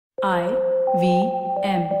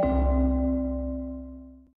IVM.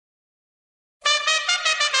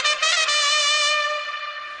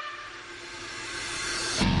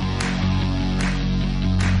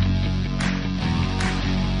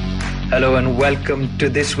 Hello and welcome to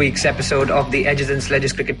this week's episode of the Edges and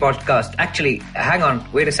Sledges Cricket Podcast. Actually, hang on,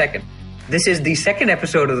 wait a second. This is the second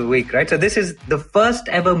episode of the week, right? So this is the first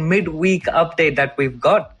ever midweek update that we've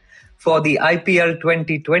got for the IPL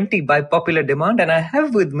 2020 by popular demand. And I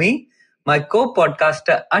have with me my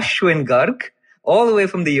co-podcaster Ashwin Garg, all the way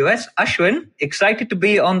from the US. Ashwin, excited to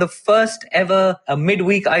be on the first ever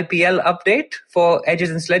midweek IPL update for Edges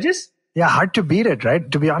and Sledges? Yeah, hard to beat it, right?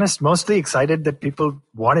 To be honest, mostly excited that people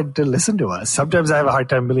wanted to listen to us. Sometimes I have a hard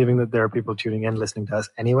time believing that there are people tuning in, listening to us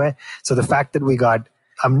anyway. So the fact that we got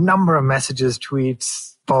a number of messages,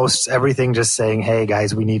 tweets, posts, everything just saying, hey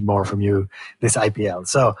guys, we need more from you this IPL.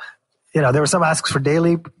 So, there were some asks for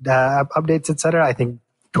daily updates, etc. I think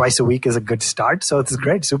twice a week is a good start. So it's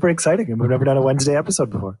great, super exciting. And we've never done a Wednesday episode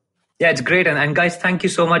before. Yeah, it's great. And guys, thank you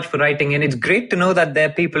so much for writing in. It's great to know that there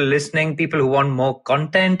are people listening, people who want more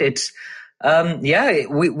content. It's,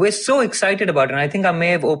 we're so excited about it. And I think I may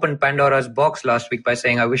have opened Pandora's box last week by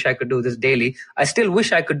saying, I wish I could do this daily. I still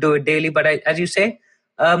wish I could do it daily. But as you say,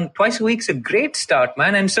 twice a week's a great start,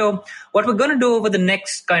 man. And so what we're going to do over the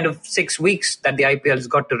next kind of 6 weeks that the IPL's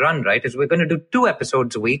got to run, right, is we're going to do 2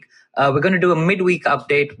 episodes a week. We're going to do a midweek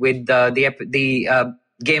update with the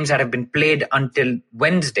games that have been played until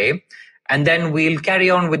Wednesday. And then we'll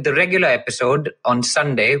carry on with the regular episode on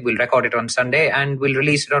Sunday. We'll record it on Sunday and we'll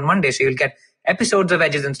release it on Monday. So you'll get episodes of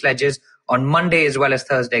Edges and Sledges on Monday as well as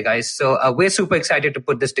Thursday, guys. So we're super excited to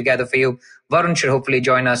put this together for you. Varun should hopefully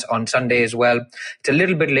join us on Sunday as well. It's a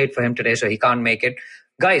little bit late for him today, so he can't make it.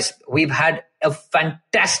 Guys, we've had a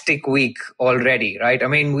fantastic week already, right? I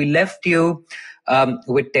mean, we left you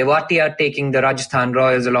with Tewatia taking the Rajasthan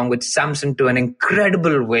Royals along with Samson to an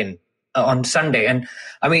incredible win on Sunday. And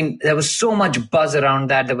I mean, there was so much buzz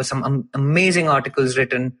around that. There were some amazing articles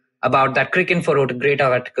written about that. Cricinfo wrote a great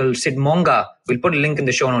article. Sid Monga, we'll put a link in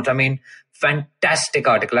the show notes. I mean, fantastic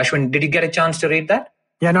article. Ashwin, did you get a chance to read that?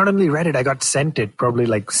 Yeah, not only read it, I got sent it probably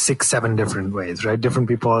like 6-7 different ways, right? Different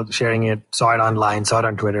people sharing it, saw it online, saw it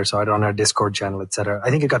on Twitter, saw it on our Discord channel, etc.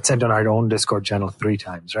 I think it got sent on our own Discord channel 3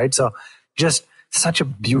 times, right? So just such a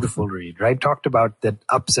beautiful read, right? Talked about the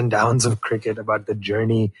ups and downs of cricket, about the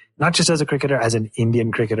journey, not just as a cricketer, as an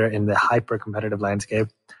Indian cricketer in the hyper-competitive landscape,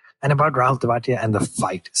 and about Rahul Tewatia and the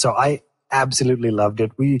fight. So I absolutely loved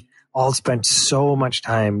it. We all spent so much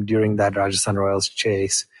time during that Rajasthan Royals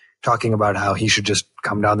chase talking about how he should just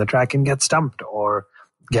come down the track and get stumped or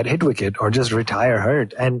get hit wicket or just retire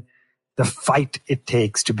hurt. And the fight it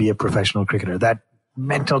takes to be a professional cricketer, that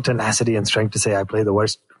mental tenacity and strength to say, I played the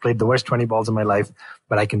worst 20 balls in my life,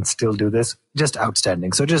 but I can still do this. Just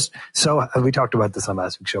outstanding. So we talked about this on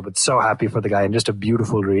last week's show, but so happy for the guy and just a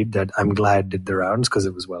beautiful read that I'm glad did the rounds because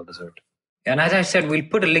it was well deserved. And as I said, we'll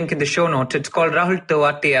put a link in the show notes. It's called Rahul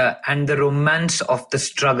Tewatia and the Romance of the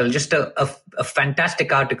Struggle. Just a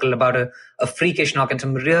fantastic article about a freakish knock and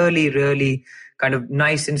some really, really kind of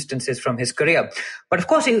nice instances from his career. But of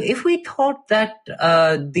course, if we thought that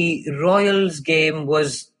the Royals game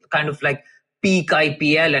was kind of like peak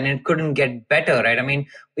IPL and it couldn't get better, right? I mean,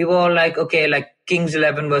 we were all like, okay, like Kings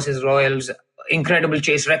 11 versus Royals, incredible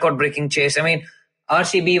chase, record-breaking chase. I mean,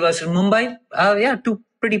 RCB versus Mumbai, 2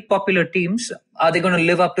 pretty popular teams. Are they going to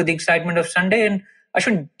live up to the excitement of Sunday? And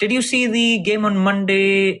Ashwin, did you see the game on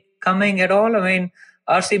Monday coming at all? I mean,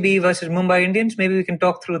 RCB versus Mumbai Indians, maybe we can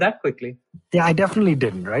talk through that quickly. Yeah, I definitely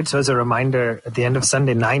didn't, right? So as a reminder, at the end of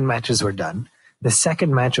Sunday, 9 matches were done. The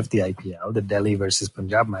second match of the IPL, the Delhi versus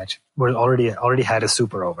Punjab match, was already had a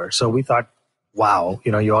super over. So we thought, wow,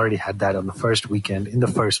 you already had that on the first weekend in the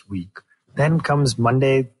first week. Then comes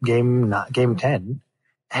Monday, game 10,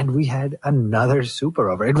 and we had another super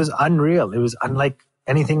over. It was unreal. It was unlike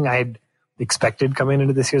anything I'd expected coming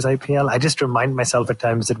into this year's IPL. I just remind myself at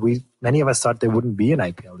times that many of us thought there wouldn't be an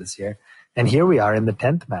IPL this year. And here we are in the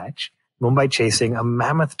 10th match, Mumbai chasing a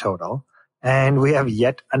mammoth total. And we have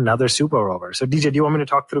yet another super over. So, DJ, do you want me to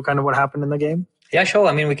talk through kind of what happened in the game? Yeah, sure.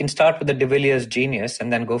 I mean, we can start with the de Villiers genius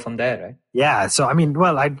and then go from there, right? Yeah. So, I mean,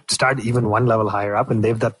 I'd start even one level higher up. And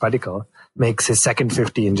Devdutt Padikkal makes his second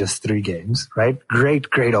 50 in just 3 games, right? Great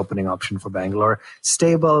opening option for Bangalore.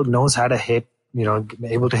 Stable, knows how to hit,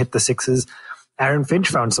 able to hit the sixes. Aaron Finch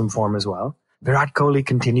found some form as well. Virat Kohli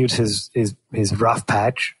continued his rough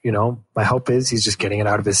patch. My hope is he's just getting it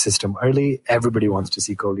out of his system early. Everybody wants to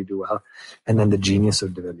see Kohli do well. And then the genius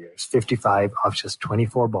of de Villiers, 55 off just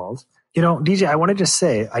 24 balls. DJ, I want to just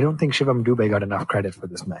say, I don't think Shivam Dubey got enough credit for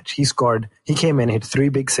this match. He came in, hit 3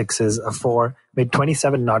 big sixes, a 4, made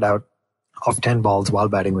 27 not out of 10 balls while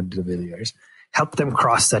batting with De Villiers, helped them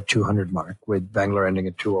cross that 200 mark with Bangalore ending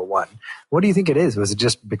at 201. What do you think it is? Was it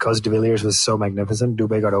just because De Villiers was so magnificent,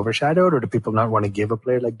 Dubey got overshadowed, or do people not want to give a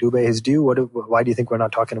player like Dubey his due? Why do you think we're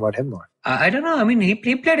not talking about him more? I don't know. I mean, he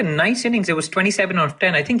played a nice innings. It was 27 out of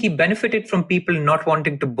 10. I think he benefited from people not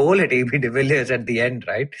wanting to bowl at AB de Villiers at the end,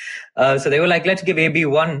 right? So they were like, let's give AB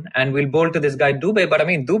one and we'll bowl to this guy Dubey. But I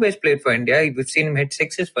mean, Dubey's played for India. We've seen him hit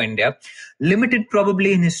sixes for India. Limited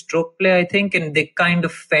probably in his stroke play, I think, and they kind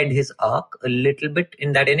of fed his arc a little bit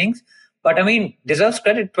in that innings. But I mean, deserves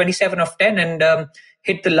credit, 27 of 10 and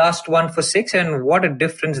hit the last one for 6. And what a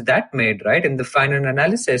difference that made, right, in the final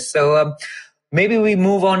analysis. So maybe we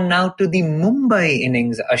move on now to the Mumbai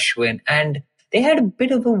innings, Ashwin. And they had a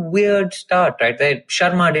bit of a weird start, right?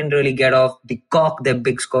 Sharma didn't really get off. The Cock, their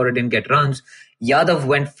big scorer, didn't get runs. Yadav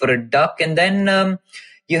went for a duck. And then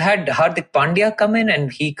you had Hardik Pandya come in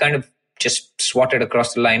and he kind of just swatted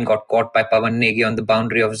across the line, got caught by Pawan Negi on the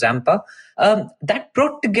boundary of Zampa. That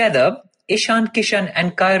brought together Ishan Kishan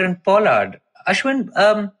and Kieron Pollard. Ashwin,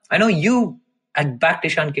 I know you had backed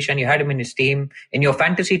Ishan Kishan. You had him in his team, in your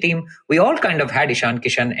fantasy team. We all kind of had Ishan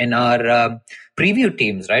Kishan in our preview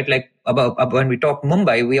teams, right? Like about when we talked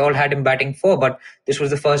Mumbai, we all had him batting 4, but this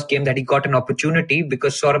was the first game that he got an opportunity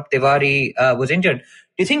because Saurabh Tiwari was injured. Do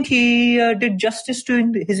you think he did justice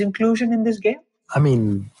to his inclusion in this game? I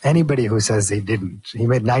mean, anybody who says he didn't. He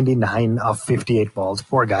made 99 of 58 balls.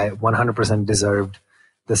 Poor guy, 100% deserved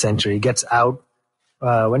the century. Gets out.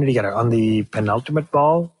 When did he get out? On the penultimate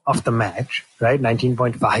ball of the match, right?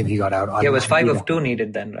 19.5 he got out. Yeah, it was 5 of 2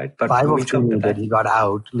 needed then, right? But 5 of 2 needed. He got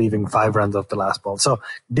out, leaving 5 runs off the last ball. So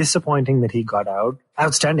disappointing that he got out.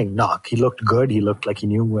 Outstanding knock. He looked good. He looked like he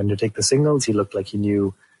knew when to take the singles. He looked like he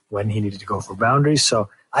knew when he needed to go for boundaries. So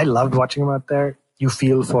I loved watching him out there. You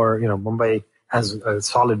feel for, Mumbai has a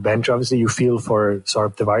solid bench. Obviously, you feel for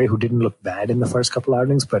Saurabh Tiwari, who didn't look bad in the first couple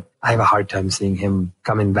outings, but I have a hard time seeing him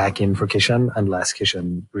coming back in for Kishan unless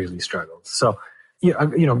Kishan really struggles. So,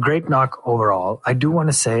 great knock overall. I do want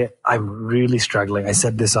to say I'm really struggling. I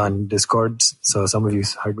said this on Discord, so some of you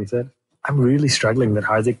heard me say it. I'm really struggling that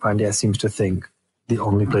Hardik Pandya seems to think the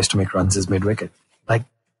only place to make runs is mid-wicket. Like,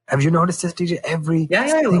 have you noticed this, DJ?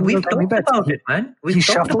 We've talked about it, man. We've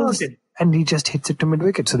talked about it. And he just hits it to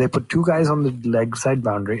mid-wicket. So they put 2 guys on the leg side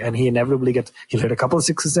boundary and he inevitably he'll hit a couple of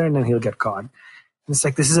sixes there and then he'll get caught. And it's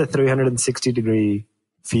like, this is a 360-degree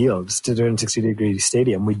field, 360-degree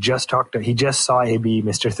stadium. He just saw AB,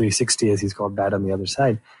 Mr. 360, as he's called, bat on the other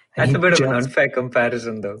side. That's a bit of an unfair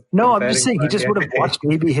comparison, though. No, I'm just saying, he just would have watched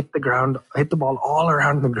AB hit the ball all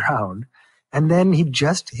around the ground. And then he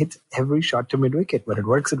just hits every shot to mid-wicket. When it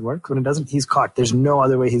works, it works. When it doesn't, he's caught. There's no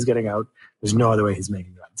other way he's getting out. There's no other way he's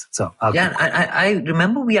making runs. So I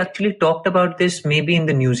remember we actually talked about this maybe in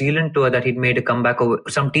the New Zealand tour that he'd made a comeback over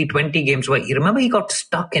some T20 games where you remember he got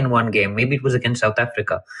stuck in one game. Maybe it was against South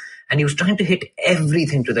Africa. And he was trying to hit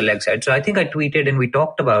everything to the leg side. So I think I tweeted and we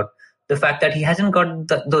talked about the fact that he hasn't got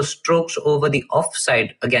those strokes over the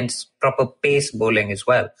offside against proper pace bowling as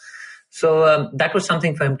well. So that was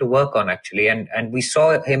something for him to work on, actually. And we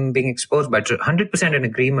saw him being exposed by 100% in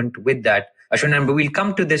agreement with that. Ashwin, but we'll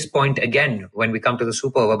come to this point again when we come to the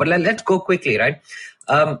super over. But let's go quickly, right?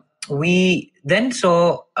 We then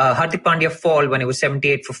saw Hardik Pandya fall when it was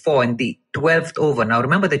 78 for 4 in the 12th over. Now,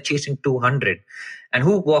 remember, they're chasing 200. And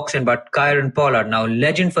who walks in but Kieron Pollard, now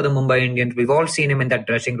legend for the Mumbai Indians. We've all seen him in that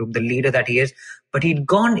dressing room, the leader that he is. But he'd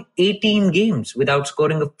gone 18 games without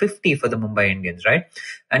scoring a 50 for the Mumbai Indians, right?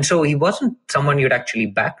 And so he wasn't someone you'd actually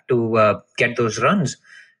back to get those runs.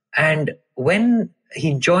 And when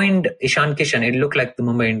he joined Ishan Kishan, it looked like the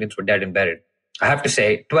Mumbai Indians were dead and buried. I have to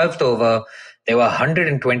say, 12th over, they were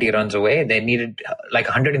 120 runs away. They needed like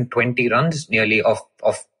 120 runs nearly of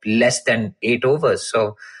less than 8 overs.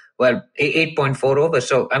 So, 8.4 overs.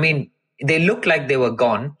 So, I mean, they looked like they were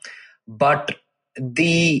gone, but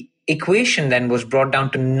the equation then was brought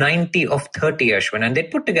down to 90 of 30, Ashwin, and they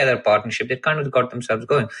put together a partnership. They kind of got themselves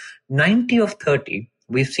going. 90 of 30.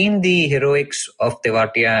 We've seen the heroics of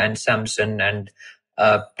Tewatia and Samson and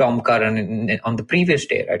Tom Curran on the previous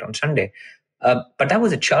day, right, on Sunday. But that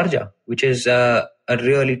was a Sharjah, which is a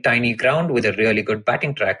really tiny ground with a really good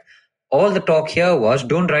batting track. All the talk here was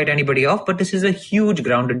don't write anybody off, but this is a huge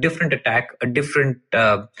ground, a different attack, a different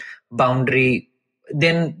boundary.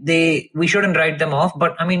 Then we shouldn't write them off.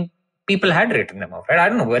 But I mean, people had written them off, right? I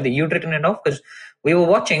don't know whether you'd written it off because we were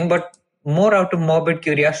watching, but more out of morbid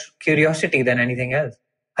curiosity than anything else.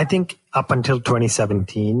 I think up until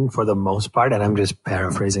 2017, for the most part, and I'm just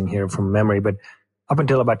paraphrasing here from memory, but up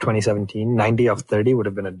until about 2017, 90 of 30 would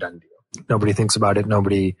have been a done deal. Nobody thinks about it.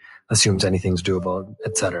 Nobody assumes anything's doable,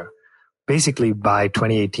 etc. Basically, by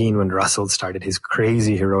 2018, when Russell started his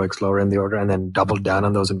crazy heroics lower in the order and then doubled down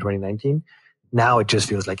on those in 2019, now it just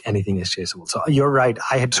feels like anything is chaseable. So you're right.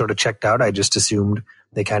 I had sort of checked out. I just assumed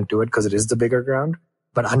they can't do it because it is the bigger ground.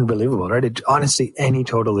 But unbelievable, right? Honestly, any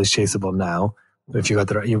total is chaseable now. If you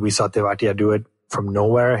got we saw Tewatia do it from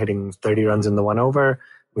nowhere, hitting 30 runs in the 1 over.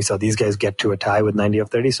 We saw these guys get to a tie with 90 of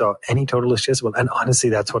 30. So any total is chaseable. And honestly,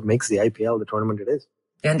 that's what makes the IPL the tournament it is.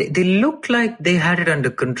 And they looked like they had it under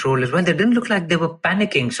control as well. They didn't look like they were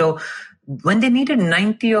panicking. So when they needed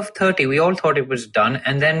 90 of 30, we all thought it was done.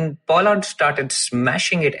 And then Pollard started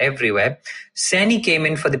smashing it everywhere. Saini came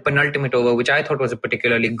in for the penultimate over, which I thought was a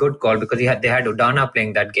particularly good call because they had Udana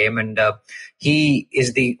playing that game. And he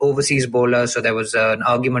is the overseas bowler. So there was an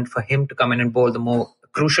argument for him to come in and bowl the more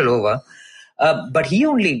crucial over. But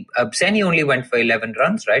Saini only went for 11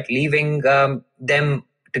 runs, right? Leaving them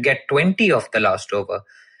to get 20 of the last over.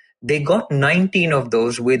 They got 19 of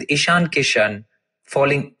those with Ishan Kishan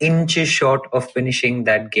falling inches short of finishing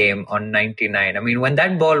that game on 99. I mean, when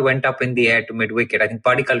that ball went up in the air to mid-wicket, I think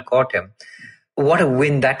Padikkal caught him. What a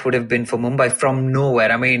win that would have been for Mumbai from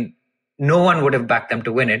nowhere. I mean, no one would have backed them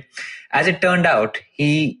to win it. As it turned out,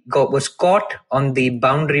 he was caught on the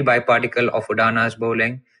boundary by Padikkal of Udana's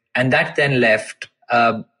bowling, and that then left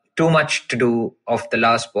too much to do of the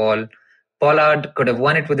last ball. Pollard could have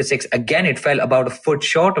won it with a 6. Again, it fell about a foot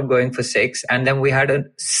short of going for 6. And then we had a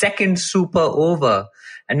second super over.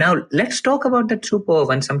 And now let's talk about that super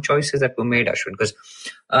over and some choices that were made, Ashwin, because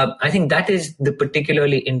I think that is the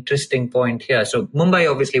particularly interesting point here. So Mumbai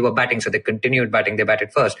obviously were batting, so they continued batting. They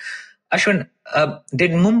batted first. Ashwin,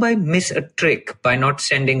 did Mumbai miss a trick by not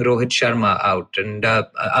sending Rohit Sharma out? And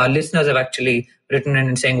our listeners have actually written in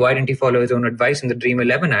and saying, why didn't he follow his own advice in the Dream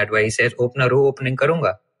 11 ad where he says, opener ro opening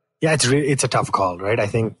karunga? Yeah, it's a tough call, right? I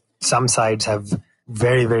think some sides have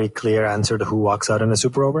very, very clear answer to who walks out in a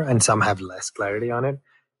super over, and some have less clarity on it.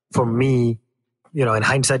 For me, in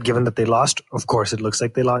hindsight, given that they lost, of course, it looks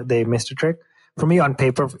like they missed a trick. For me, on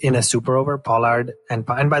paper, in a super over, Pollard and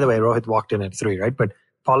by the way, Rohit walked in at 3, right? But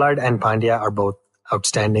Pollard and Pandya are both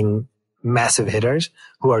outstanding, massive hitters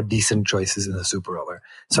who are decent choices in the super over.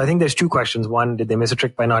 So I think there's 2 questions. One, did they miss a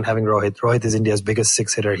trick by not having Rohit? Rohit is India's biggest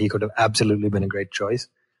 6 hitter. He could have absolutely been a great choice.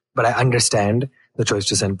 But I understand the choice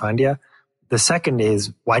to send Pandya. The second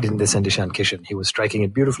is, why didn't they send Ishan Kishan? He was striking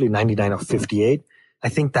it beautifully, 99 of 58. I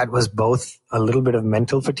think that was both a little bit of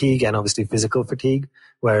mental fatigue and obviously physical fatigue,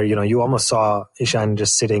 where, you almost saw Ishan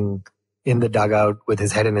just sitting in the dugout with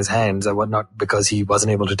his head in his hands and whatnot because he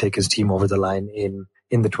wasn't able to take his team over the line in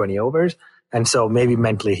the 20 overs. And so maybe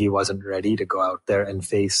mentally he wasn't ready to go out there and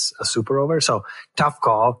face a super over. So tough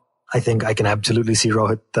call. I think I can absolutely see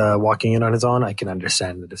Rohit walking in on his own. I can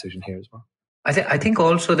understand the decision here as well. I think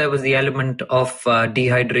also there was the element of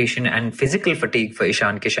dehydration and physical fatigue for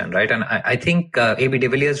Ishan Kishan, right? And I think AB de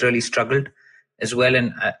Villiers really struggled as well.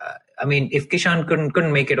 And I mean, if Kishan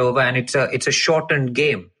couldn't make it over, and it's a shortened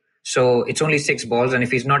game, so it's only 6 balls, and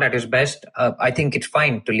if he's not at his best, I think it's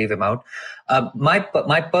fine to leave him out.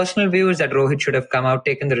 My personal view is that Rohit should have come out,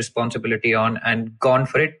 taken the responsibility on, and gone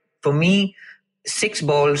for it. For me, 6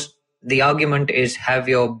 balls. The argument is have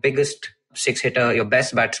your biggest 6 hitter, your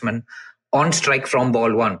best batsman, on strike from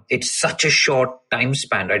ball 1. It's such a short time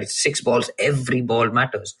span, right? It's 6 balls. Every ball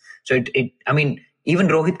matters. So I mean, even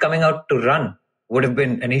Rohit coming out to run would have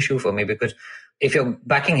been an issue for me, because if you're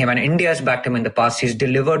backing him, and India's backed him in the past, he's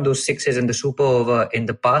delivered those 6s in the super over in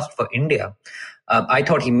the past for India. I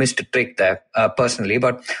thought he missed a trick there, personally,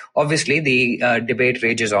 but obviously the debate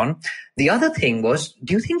rages on. The other thing was,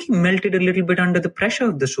 do you think he melted a little bit under the pressure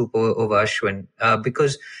of the super over, Ashwin?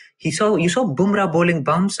 Because you saw Bumrah bowling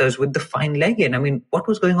bouncers with the fine leg in. I mean, what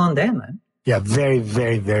was going on there, man? Yeah, very,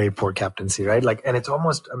 very, very poor captaincy, right? And it's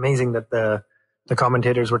almost amazing that the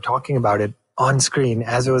commentators were talking about it on screen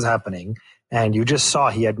as it was happening. And you just saw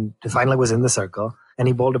he finally was in the circle, and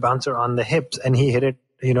he bowled a bouncer on the hips, and he hit it.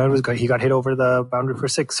 He got hit over the boundary for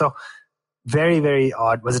 6. So very, very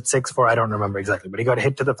odd. Was it 6-4? I don't remember exactly, but he got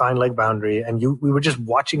hit to the fine leg boundary, and we were just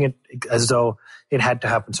watching it as though it had to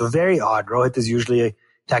happen. So very odd. Rohit is usually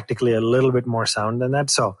tactically a little bit more sound than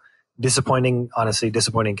that. So disappointing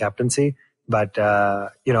captaincy. But,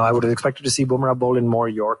 I would have expected to see Bumrah bowl in more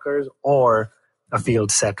Yorkers or a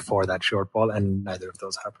field set for that short ball, and neither of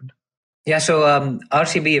those happened. Yeah, so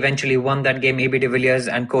RCB eventually won that game. AB de Villiers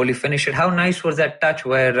and Kohli finished it. How nice was that touch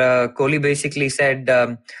where Kohli basically said,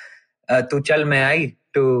 "Tu chal main aayi,"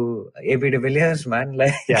 to AB de Villiers, man?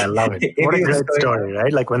 Yeah, I love it. What a great story,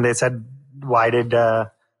 right? When they said, why did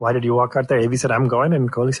why did you walk out there? AB said, I'm going,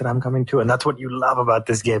 and Kohli said, I'm coming too. And that's what you love about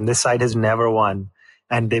this game. This side has never won.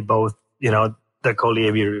 And they both, the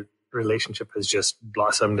Kohli-AB relationship has just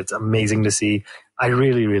blossomed. It's amazing to see. I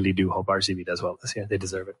really, really do hope RCB does well this year. They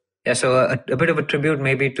deserve it. Yeah, so a bit of a tribute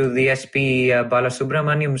maybe to the SP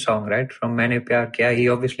Balasubramaniam song, right? From Maine Pyar Kiya. He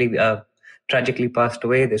obviously tragically passed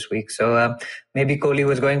away this week. So maybe Kohli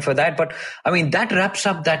was going for that. But I mean, that wraps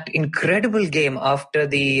up that incredible game after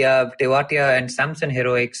the Tewatia and Samson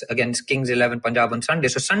heroics against Kings 11 Punjab on Sunday.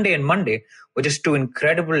 So Sunday and Monday were just two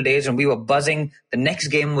incredible days, and we were buzzing. The next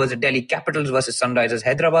game was a Delhi Capitals versus Sunrisers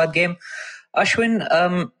Hyderabad game. Ashwin,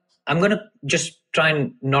 I'm going to just try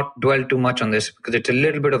and not dwell too much on this because it's a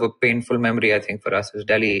little bit of a painful memory, I think, for us as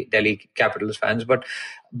Delhi Capitals fans. But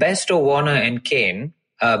Bairstow, Warner and Kane,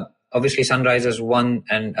 obviously Sunrisers won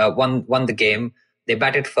the game. They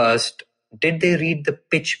batted first. Did they read the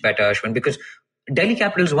pitch better, Ashwin? Because Delhi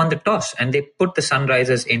Capitals won the toss and they put the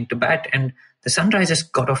Sunrisers into bat, and the Sunrisers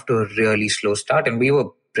got off to a really slow start, and we were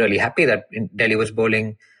really happy that Delhi was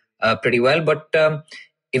bowling pretty well. But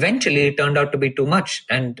eventually it turned out to be too much.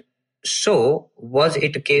 And so was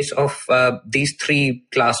it a case of these three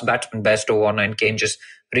class batsmen, Bairstow, Warner and Kane, just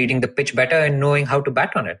reading the pitch better and knowing how to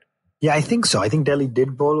bat on it? Yeah, I think so. I think Delhi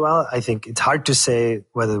did bowl well. I think it's hard to say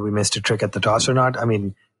whether we missed a trick at the toss or not. I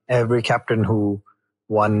mean, every captain who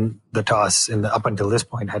won the toss up until this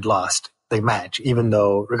point had lost the match, even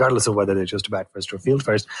though, regardless of whether they chose to bat first or field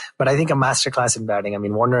first. But I think a masterclass in batting. I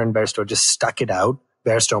mean, Warner and Bairstow just stuck it out.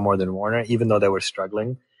 Bairstow more than Warner, even though they were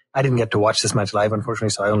struggling. I didn't get to watch this match live, unfortunately,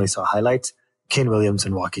 so I only saw highlights. Kane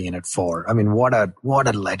Williamson walking in at 4. I mean, what a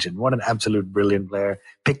legend. What an absolute brilliant player.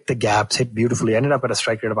 Picked the gaps, hit beautifully, ended up at a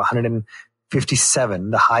strike rate of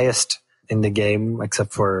 157, the highest in the game,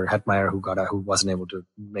 except for Hetmeyer, who wasn't able to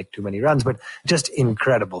make too many runs, but just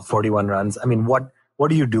incredible. 41 runs. I mean, what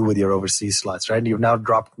do you do with your overseas slots, right? You've now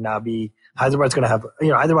dropped Nabi. Hyderabad's going to have,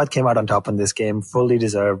 Hyderabad came out on top in this game, fully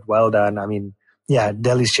deserved, well done. I mean, yeah,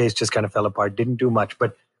 Delhi's chase just kind of fell apart, didn't do much,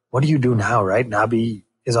 but what do you do now, right? Nabi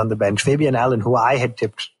is on the bench. Fabian Allen, who I had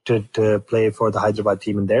tipped to play for the Hyderabad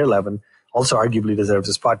team in their 11, also arguably deserves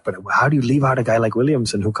a spot. But how do you leave out a guy like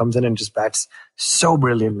Williamson, who comes in and just bats so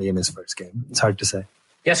brilliantly in his first game? It's hard to say.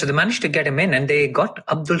 Yeah, so they managed to get him in, and they got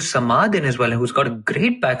Abdul Samad in as well, who's got a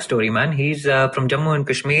great backstory, man. He's from Jammu and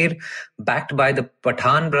Kashmir, backed by the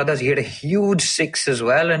Pathan brothers. He had a huge 6 as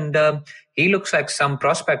well, and he looks like some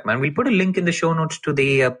prospect, man. We'll put a link in the show notes to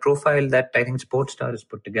the profile that I think Sportstar has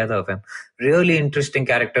put together of him. Really interesting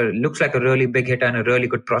character. Looks like a really big hitter and a really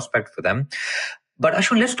good prospect for them. But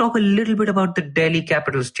Ashwin, let's talk a little bit about the Delhi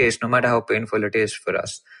Capitals chase, no matter how painful it is for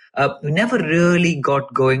us. We never really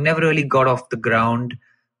got going, never really got off the ground.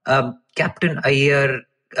 Captain Iyer,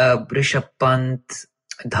 Rishabh Pant,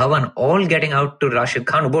 Dhawan, all getting out to Rashid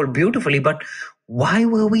Khan, who bowled beautifully. But why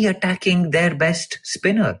were we attacking their best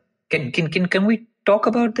spinner? Can we talk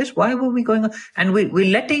about this? Why were we going on? And we're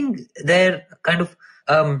letting their kind of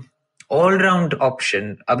all-round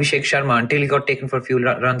option, Abhishek Sharma, until he got taken for a few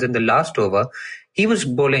runs in the last over, he was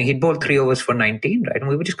bowling. He'd bowled 3 overs for 19, right? And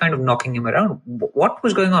we were just kind of knocking him around. What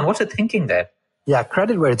was going on? What's the thinking there? Yeah,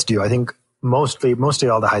 credit where it's due. I think mostly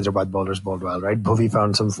all the Hyderabad bowlers bowled well, right? Bhuvi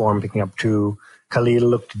found some form, picking up 2. Khalil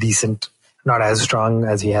looked decent, not as strong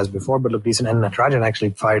as he has before, but looked decent. And Natarajan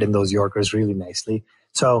actually fired in those Yorkers really nicely.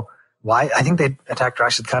 So why? I think they attacked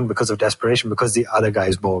Rashid Khan because of desperation, because the other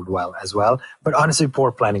guys bowled well as well. But honestly,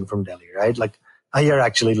 poor planning from Delhi, right? Like, Iyer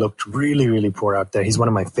actually looked really, really poor out there. He's one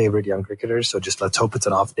of my favorite young cricketers, so just let's hope it's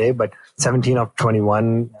an off day. But 17 of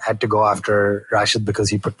 21 had to go after Rashid because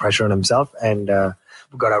he put pressure on himself and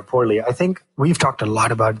got out poorly. I think we've talked a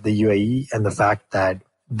lot about the UAE and the fact that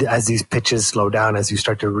as these pitches slow down, as you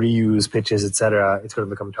start to reuse pitches, etc., it's going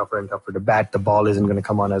to become tougher and tougher to bat. The ball isn't going to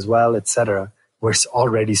come on as well, etc. We're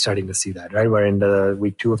already starting to see that, right? We're in the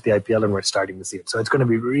week 2 of the IPL and we're starting to see it. So it's going to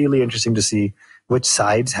be really interesting to see which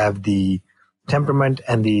sides have the temperament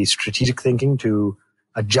and the strategic thinking to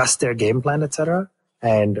adjust their game plan, etc.,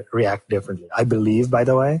 and react differently. I believe, by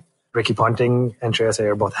the way, Ricky Ponting and Shreyas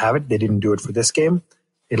Iyer both have it. They didn't do it for this game.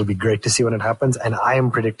 It'll be great to see when it happens. And I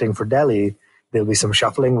am predicting for Delhi, there'll be some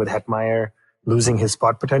shuffling with Hetmeyer losing his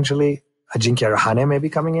spot potentially. Ajinkya Rahane may be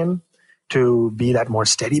coming in to be that more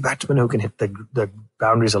steady batsman who can hit the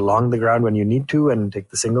boundaries along the ground when you need to and take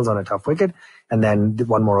the singles on a tough wicket. And then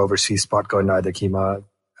one more overseas spot going to either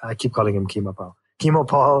I keep calling him Kemo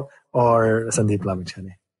Paul or Sandeep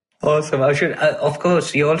Lamichhane. Awesome. Of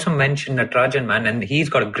course, you also mentioned Natarajan, man, and he's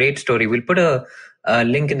got a great story. We'll put a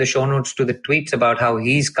link in the show notes to the tweets about how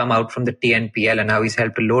he's come out from the TNPL and how he's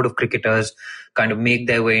helped a load of cricketers kind of make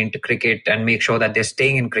their way into cricket and make sure that they're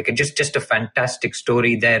staying in cricket. Just a fantastic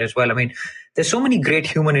story there as well. I mean, there's so many great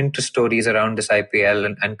human interest stories around this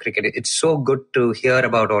IPL and cricket. It's so good to hear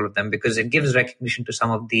about all of them because it gives recognition to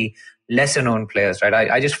some of the lesser known players, right?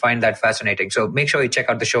 I just find that fascinating. So make sure you check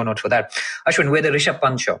out the show notes for that. Ashwin, we're the Rishabh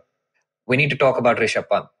Pant show. We need to talk about Rishabh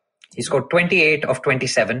Pant. He scored 28 of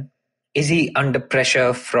 27. Is he under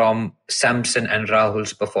pressure from Samson and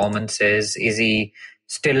Rahul's performances? Is he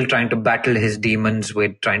still trying to battle his demons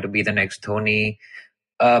with trying to be the next Dhoni?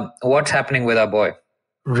 What's happening with our boy?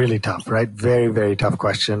 Really tough, right? Very, very tough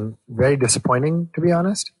question. Very disappointing, to be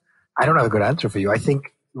honest. I don't have a good answer for you. I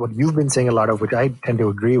think what you've been saying a lot of, which I tend to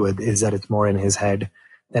agree with, is that it's more in his head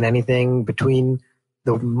than anything. Between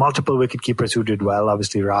the multiple wicket keepers who did well,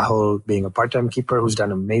 obviously Rahul being a part-time keeper who's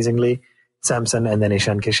done amazingly, Samson and then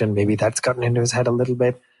Ishan Kishan, maybe that's gotten into his head a little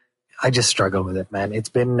bit. I just struggle with it, man. It's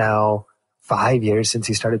been now 5 years since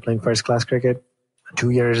he started playing first-class cricket.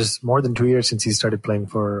 2 years, more than 2 years since he started playing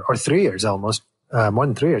or 3 years almost. More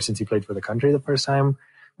than 3 years since he played for the country the first time.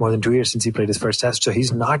 More than 2 years since he played his first test. So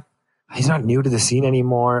he's not new to the scene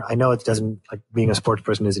anymore. I know it doesn't, like, being a sports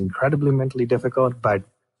person is incredibly mentally difficult, but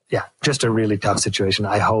yeah, just a really tough situation.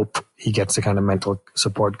 I hope he gets the kind of mental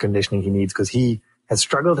support conditioning he needs because he has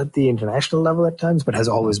struggled at the international level at times, but has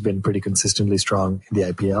always been pretty consistently strong in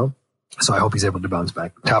the IPL. So I hope he's able to bounce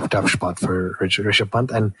back. Tough spot for Rishabh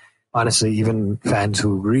Pant. And honestly, even fans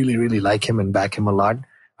who really, really like him and back him a lot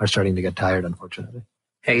are starting to get tired, unfortunately.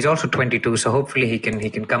 Yeah, he's also 22, so hopefully he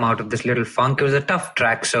can come out of this little funk. It was a tough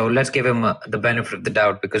track, so let's give him the benefit of the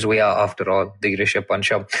doubt because we are, after all, the Rishabh Pant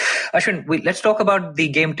show. Ashwin, let's talk about the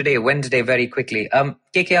game today, Wednesday, very quickly.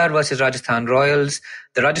 KKR versus Rajasthan Royals.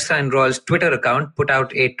 The Rajasthan Royals Twitter account put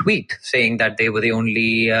out a tweet saying that they were the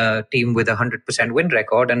only team with a 100% win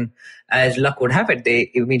record, and as luck would have it,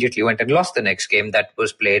 they immediately went and lost the next game that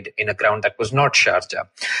was played in a ground that was not Sharjah.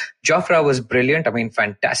 Jofra was brilliant. I mean,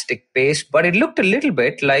 fantastic pace, but it looked a little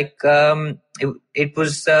bit like it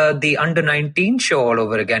was the under-19 show all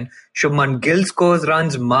over again. Shubman Gill scores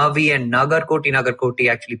runs, Mavi and Nagarkoti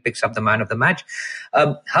actually picks up the man of the match.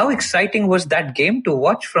 How exciting was that game to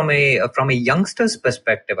watch from a youngster's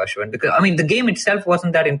perspective, Ashwin? Because, I mean, the game itself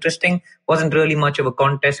wasn't that interesting, wasn't really much of a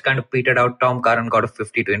contest, kind of petered out. Tom Curran got a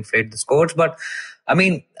 50 to inflate the scores. But, I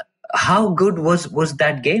mean, how good was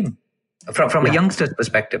that game? From a youngster's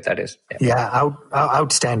perspective, that is.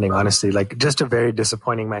 Outstanding, honestly. Like, just a very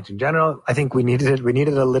disappointing match in general. I think we needed it. We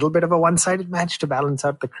needed a little bit of a one-sided match to balance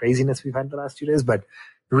out the craziness we've had the last 2 days, but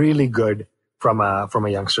really good from a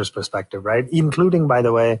youngster's perspective, right? Including, by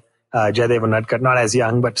the way, Jaydev Unadkat, not as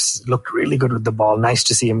young, but looked really good with the ball. Nice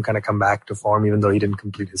to see him kind of come back to form, even though he didn't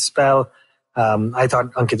complete his spell. I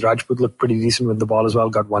thought Ankit Rajput looked pretty decent with the ball as well,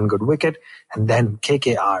 got one good wicket. And then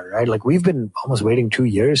KKR, right? Like, we've been almost waiting 2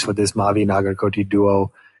 years for this Mavi Nagarkoti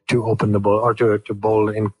duo to open the ball or to bowl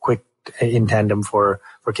in tandem for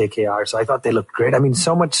KKR. So I thought they looked great. I mean,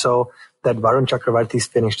 so much so that Varun Chakravarti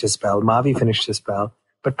finished his spell, Mavi finished his spell,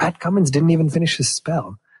 but Pat Cummins didn't even finish his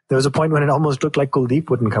spell. There was a point when it almost looked like Kuldeep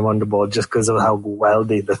wouldn't come on the ball just because of how well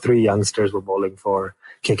the three youngsters were bowling for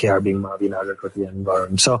KKR, being Mavi, Nagarkoti and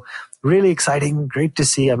Varun. So really exciting, great to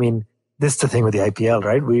see. I mean, this is the thing with the IPL,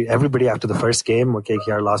 right? Everybody after the first game where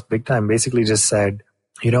KKR lost big time basically just said,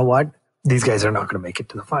 you know what? These guys are not going to make it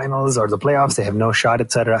to the finals or the playoffs. They have no shot,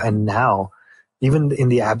 etc. And now, even in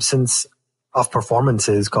the absence of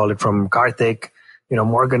performances, call it from Karthik,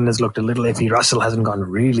 Morgan has looked a little iffy. Russell hasn't gone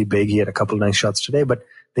really big. He had a couple of nice shots today, but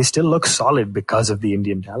they still look solid because of the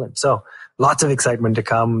Indian talent. So lots of excitement to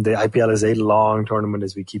come. The IPL is a long tournament,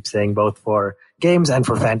 as we keep saying, both for games and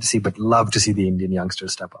for fantasy, but love to see the Indian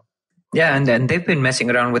youngsters step up. Yeah, and they've been messing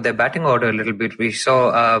around with their batting order a little bit. We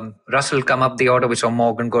saw Russell come up the order. We saw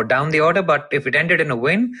Morgan go down the order. But if it ended in a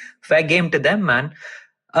win, fair game to them, man.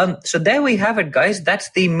 So there we have it, guys. That's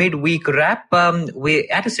the midweek wrap. We're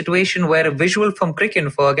at a situation where a visual from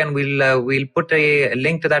Cricinfo, again, we'll put a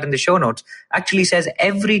link to that in the show notes, actually says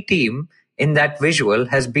every team in that visual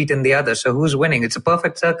has beaten the other. So who's winning? It's a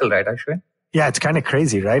perfect circle, right, Ashwin? Yeah, it's kind of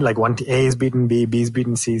crazy, right? Like A is beaten B, B is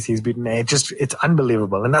beaten C, C is beaten A. It's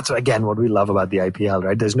unbelievable. And that's, again, what we love about the IPL,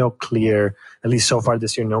 right? There's no clear, at least so far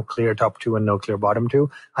this year, no clear top two and no clear bottom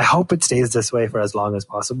two. I hope it stays this way for as long as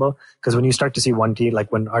possible. Because when you start to see one team,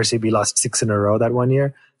 like when RCB lost 6 in a row that 1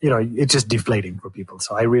 year, it's just deflating for people.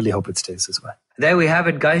 So I really hope it stays this way. There we have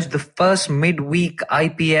it, guys. The first midweek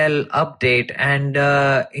IPL update, and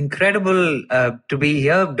incredible to be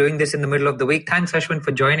here doing this in the middle of the week. Thanks, Ashwin,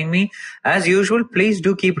 for joining me. As usual, please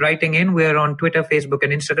do keep writing in. We're on Twitter, Facebook,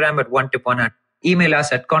 and Instagram at One Tip One Hand. Email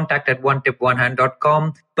us at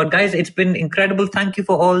contact@onetiponehand.com. But guys, it's been incredible. Thank you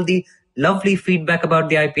for all the lovely feedback about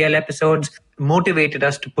the IPL episodes. motivated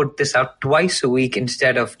us to put this out twice a week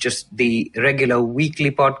instead of just the regular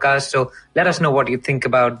weekly podcast. So let us know what you think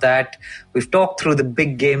about that. We've talked through the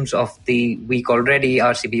big games of the week already: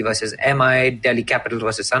 RCB versus MI, Delhi Capitals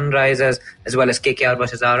versus Sunrisers, as well as KKR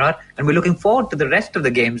versus RR. And we're looking forward to the rest of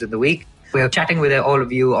the games in the week. We're chatting with all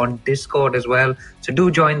of you on Discord as well. So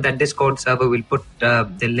do join that Discord server. We'll put the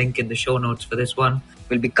link in the show notes for this one.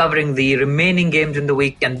 We'll be covering the remaining games in the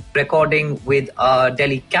week and recording with our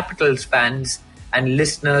Delhi Capitals fans and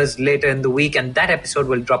listeners later in the week. And that episode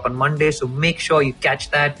will drop on Monday. So make sure you catch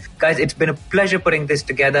that. Guys, it's been a pleasure putting this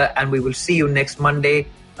together, and we will see you next Monday.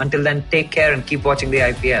 Until then, take care and keep watching the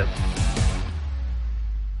IPL.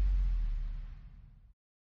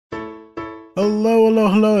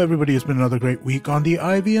 Hello, everybody. It's been another great week on the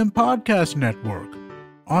IVM Podcast Network.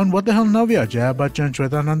 On What the Hell Navya, Jaya Bachchan,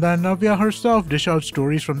 Shwetananda and Navya herself dish out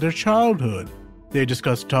stories from their childhood. They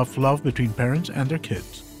discuss tough love between parents and their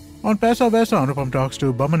kids. On Paisa Vaisa, Anupam talks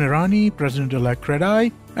to Baman Irani, President-elect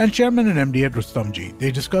Credai, and Chairman and MD at Rustamji.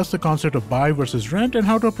 They discuss the concept of buy versus rent and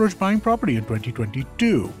how to approach buying property in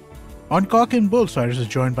 2022. On Cock and Bull, Cyrus is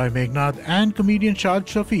joined by Meghnad and comedian Shad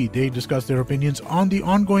Shafi. They discuss their opinions on the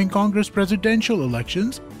ongoing Congress presidential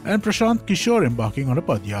elections and Prashant Kishore embarking on a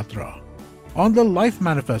Padyatra. On the Life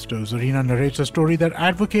Manifesto, Zarina narrates a story that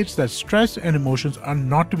advocates that stress and emotions are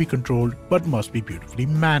not to be controlled but must be beautifully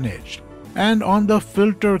managed. And on the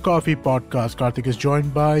Filter Coffee podcast, Karthik is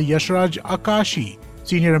joined by Yashraj Akashi,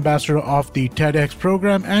 Senior Ambassador of the TEDx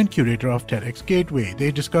program and Curator of TEDx Gateway.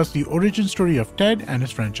 They discuss the origin story of TED and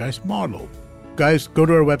its franchise model. Guys, go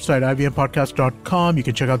to our website, ivmpodcast.com. You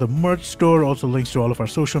can check out the merch store, also links to all of our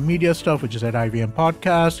social media stuff, which is at IVM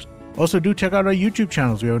Podcast. Also, do check out our YouTube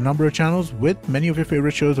channels. We have a number of channels with many of your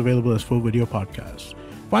favorite shows available as full video podcasts.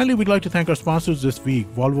 Finally, we'd like to thank our sponsors this week: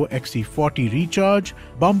 Volvo XC40 Recharge,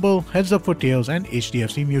 Bumble, Heads Up for Tails, and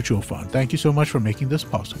HDFC Mutual Fund. Thank you so much for making this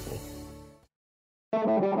possible.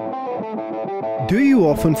 Do you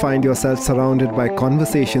often find yourself surrounded by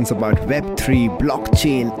conversations about Web3,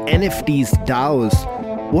 blockchain, NFTs,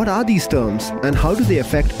 DAOs? What are these terms and how do they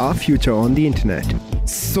affect our future on the internet?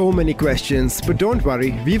 So many questions, but don't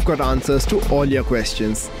worry, we've got answers to all your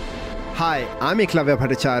questions. Hi, I'm Eklavya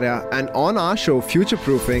Bhattacharya, and on our show Future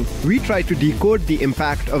Proofing, we try to decode the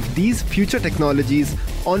impact of these future technologies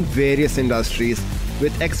on various industries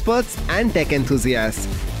with experts and tech enthusiasts.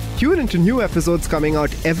 Tune into new episodes coming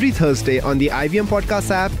out every Thursday on the IVM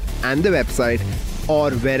Podcast app and the website,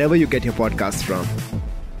 or wherever you get your podcasts from.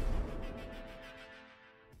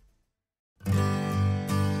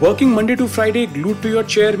 Working Monday to Friday glued to your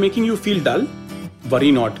chair making you feel dull?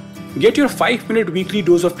 Worry not. Get your 5-minute weekly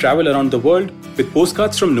dose of travel around the world with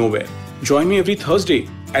postcards from nowhere. Join me every Thursday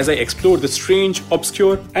as I explore the strange,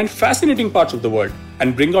 obscure, and fascinating parts of the world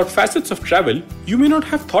and bring out facets of travel you may not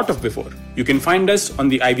have thought of before. You can find us on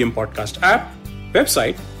the IVM Podcast app,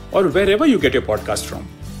 website, or wherever you get your podcast from.